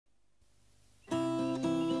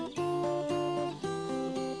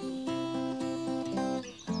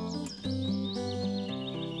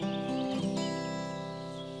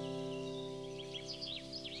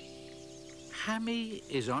Hammy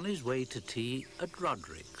is on his way to tea at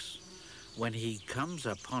Roderick's when he comes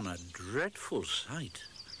upon a dreadful sight.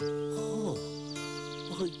 Oh,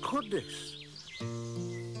 my goodness!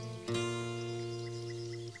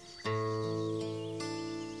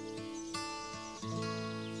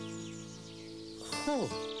 Oh,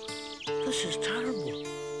 this is terrible.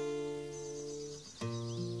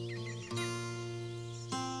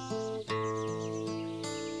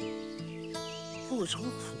 Oh, it's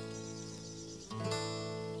awful.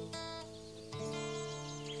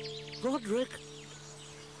 Roderick!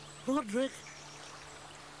 Roderick!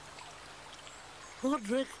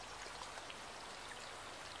 Roderick!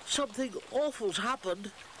 Something awful's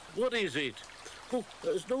happened. What is it? Oh,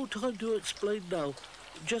 there's no time to explain now.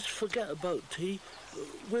 Just forget about tea.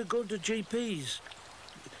 We're going to GP's.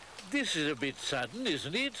 This is a bit sudden,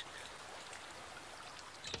 isn't it?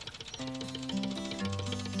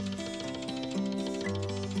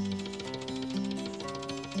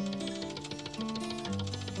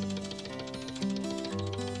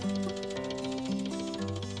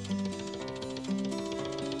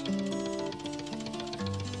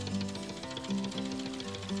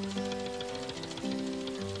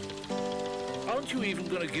 Aren't you even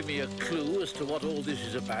going to give me a clue as to what all this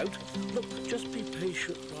is about? Look, just be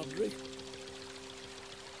patient, Roderick.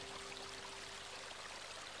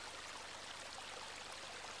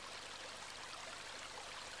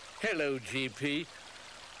 Hello, GP.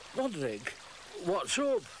 Roderick, what's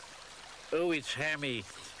up? Oh, it's Hammy.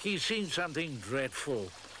 He's seen something dreadful.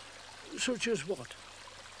 Such as what?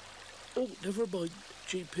 Oh, never mind,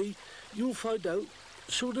 GP. You'll find out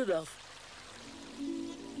soon enough.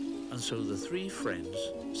 And so the three friends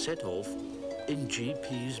set off in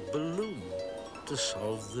GP's balloon to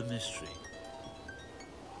solve the mystery.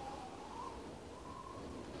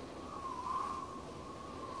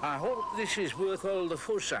 I hope this is worth all the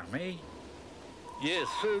fuss, Hammy. Yes,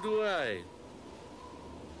 so do I.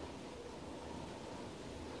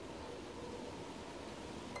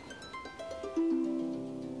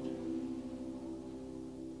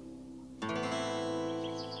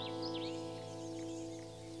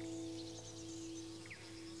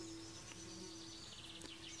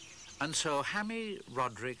 And so Hammy,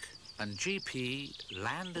 Roderick and GP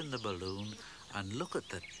land in the balloon and look at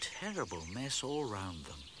the terrible mess all round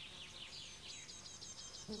them.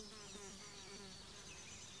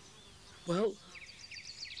 Well,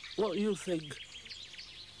 what do you think?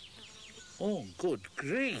 Oh, good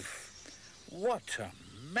grief. What a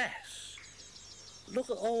mess. Look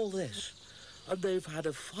at all this. And they've had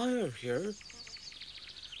a fire here.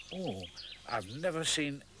 Oh, I've never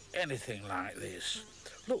seen anything like this.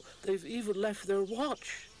 Look, they've even left their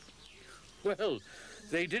watch. Well,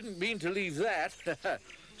 they didn't mean to leave that.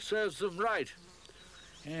 Serves them right.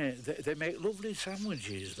 Yeah, they make lovely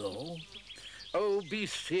sandwiches, though. Oh, be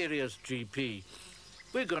serious, GP.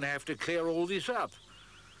 We're going to have to clear all this up.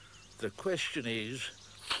 The question is,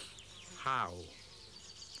 how?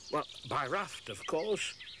 Well, by raft, of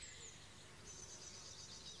course.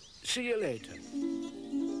 See you later.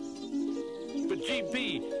 But,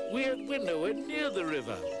 GP, we're nowhere near the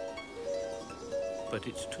river. But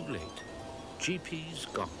it's too late. GP's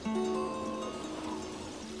gone.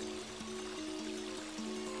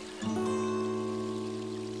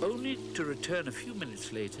 Only to return a few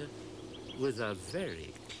minutes later with a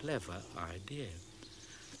very clever idea.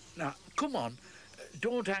 Now, come on,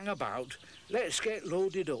 don't hang about. Let's get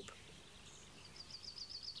loaded up.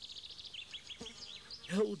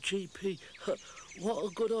 Oh, GP, what a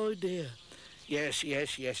good idea. Yes.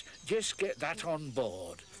 Just get that on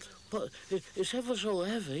board. But it's ever so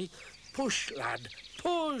heavy. Push, lad,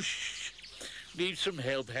 push. Need some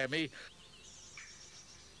help, Hammy?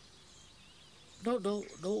 No.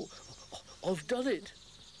 I've done it.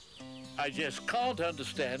 I just can't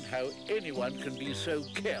understand how anyone can be so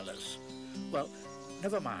careless. Well,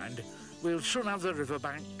 never mind. We'll soon have the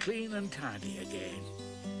riverbank clean and tidy again.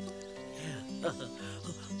 Yeah.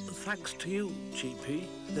 Thanks to you, GP.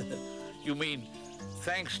 You mean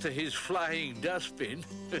thanks to his flying dustbin?